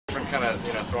kind of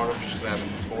throwing up just because I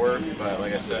haven't before. But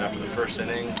like I said, after the first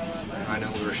inning, I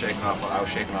know we were shaking off. I was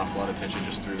shaking off a lot of pitches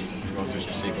just going through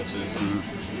some sequences. And,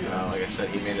 like I said,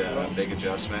 he made a big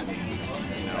adjustment. And,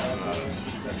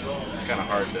 it's kind of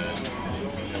hard to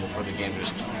before the game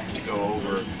just to go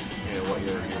over what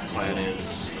your plan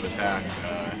is of attack.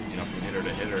 From hitter to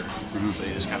hitter. So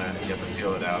you just kind of have to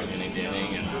feel it out inning to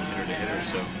inning and hitter to hitter.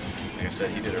 So, like I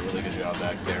said, he did a really good job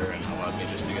back there and allowed me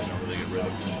just to get in a really good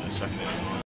rhythm in the second inning.